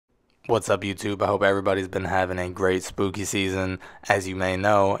What's up, YouTube? I hope everybody's been having a great spooky season. As you may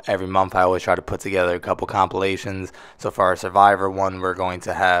know, every month I always try to put together a couple compilations. So for our Survivor one, we're going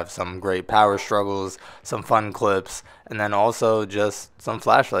to have some great power struggles, some fun clips, and then also just some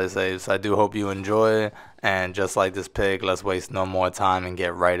flashlight saves. I do hope you enjoy, and just like this pig, let's waste no more time and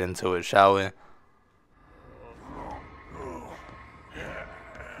get right into it, shall we?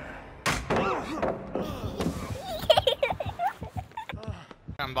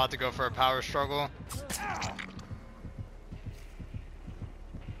 I'm about to go for a power struggle.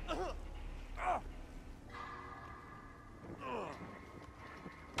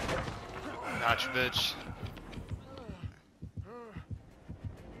 Gotcha, bitch.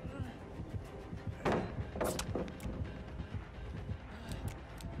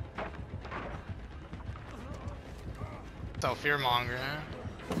 So fearmonger, huh?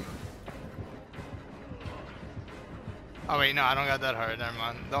 Oh wait, no, I don't got that hard. Never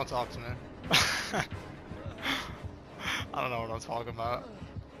mind. Don't talk to me. I don't know what I'm talking about.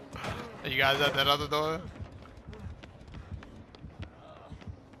 Are you guys at that other door?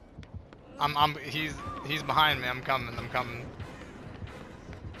 He's behind me. I'm coming.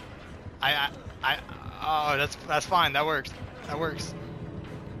 Oh, that's fine. That works.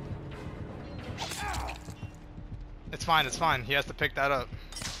 It's fine. He has to pick that up.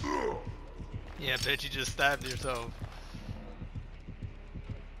 Yeah, bitch, you just stabbed yourself.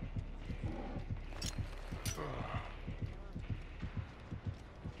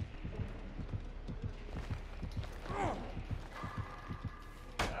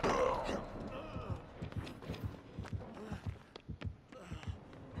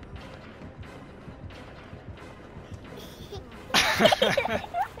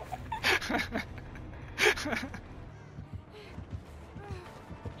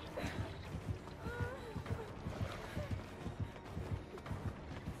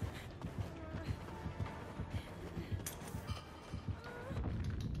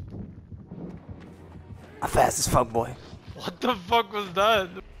 I'm fast as fuck, boy. What the fuck was that?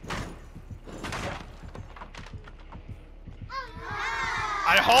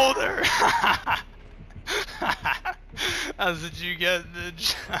 I hold her! That's what you get,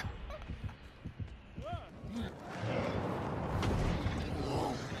 bitch.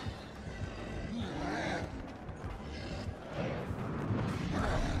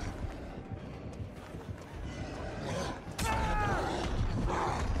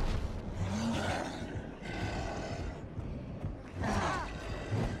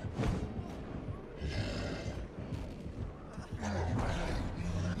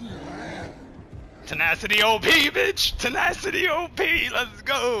 Tenacity OP, bitch! Tenacity OP! Let's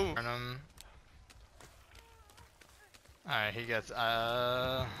go! Alright, he gets,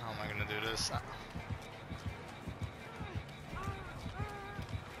 how am I gonna do this?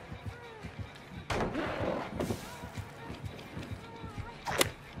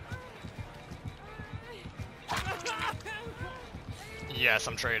 Yes,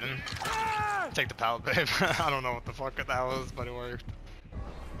 I'm trading. Take the pallet, babe. I don't know what the fuck that was, but it worked.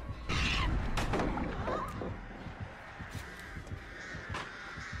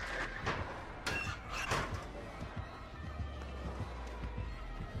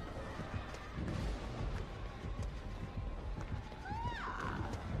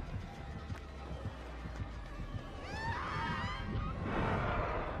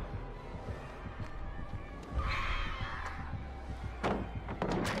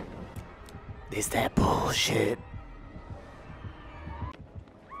 It's that bullshit.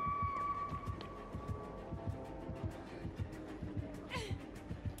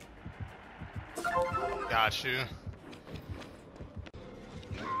 Got you.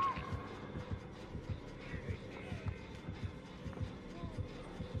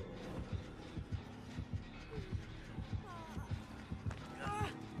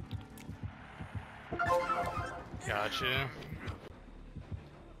 Got you.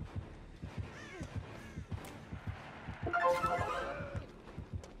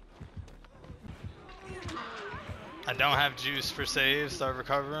 I don't have juice for save, start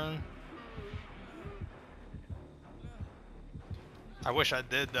recovering. I wish I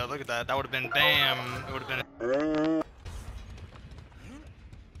did though, look at that, that would have been bam, it would have been...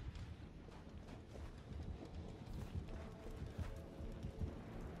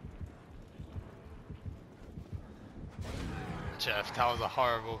 Jeff, that was a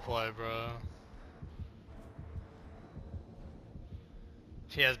horrible play, bro.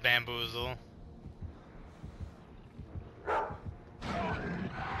 He has bamboozle.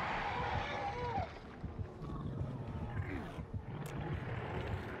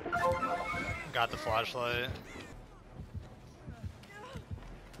 Got the flashlight.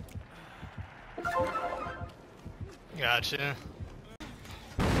 Gotcha.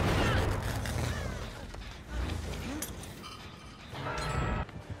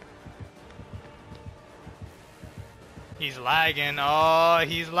 He's lagging. Oh,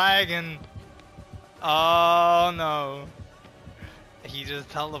 he's lagging. Oh no. He just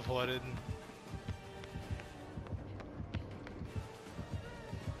teleported.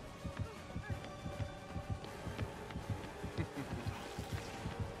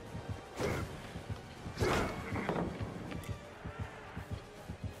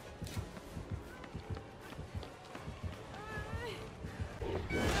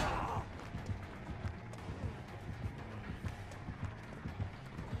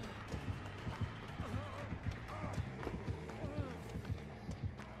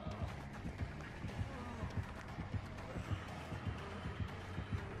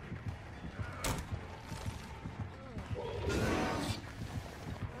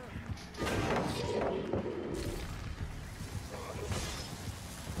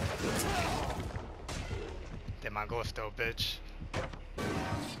 Te my gusto, bitch.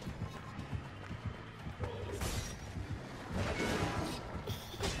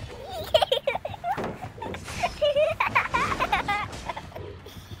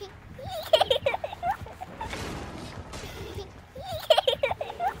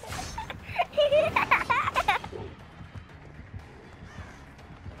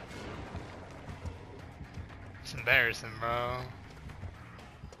 It's embarrassing, bro.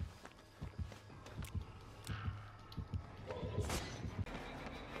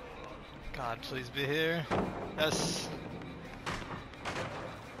 God, please be here. Yes.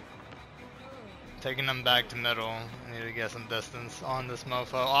 Taking them back to middle. I need to get some distance on this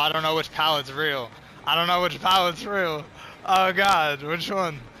mofo. Oh, I don't know which pallet's real. I don't know which pallet's real. Oh God, which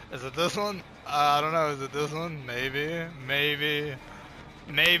one? Is it this one? I don't know. Is it this one? Maybe. Maybe.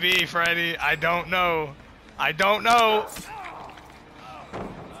 Maybe, Freddy. I don't know. I don't know.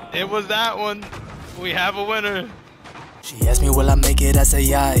 It was that one. We have a winner. She asked me will I make it, I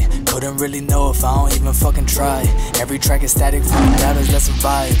say I couldn't really know if I don't even fucking try. Every track is static from the battles, that's a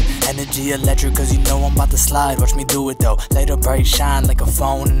vibe. Energy electric cause you know I'm about to slide. Watch me do it though, later bright shine like a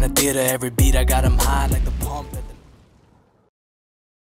phone in the theater. Every beat I got 'em high like the pump.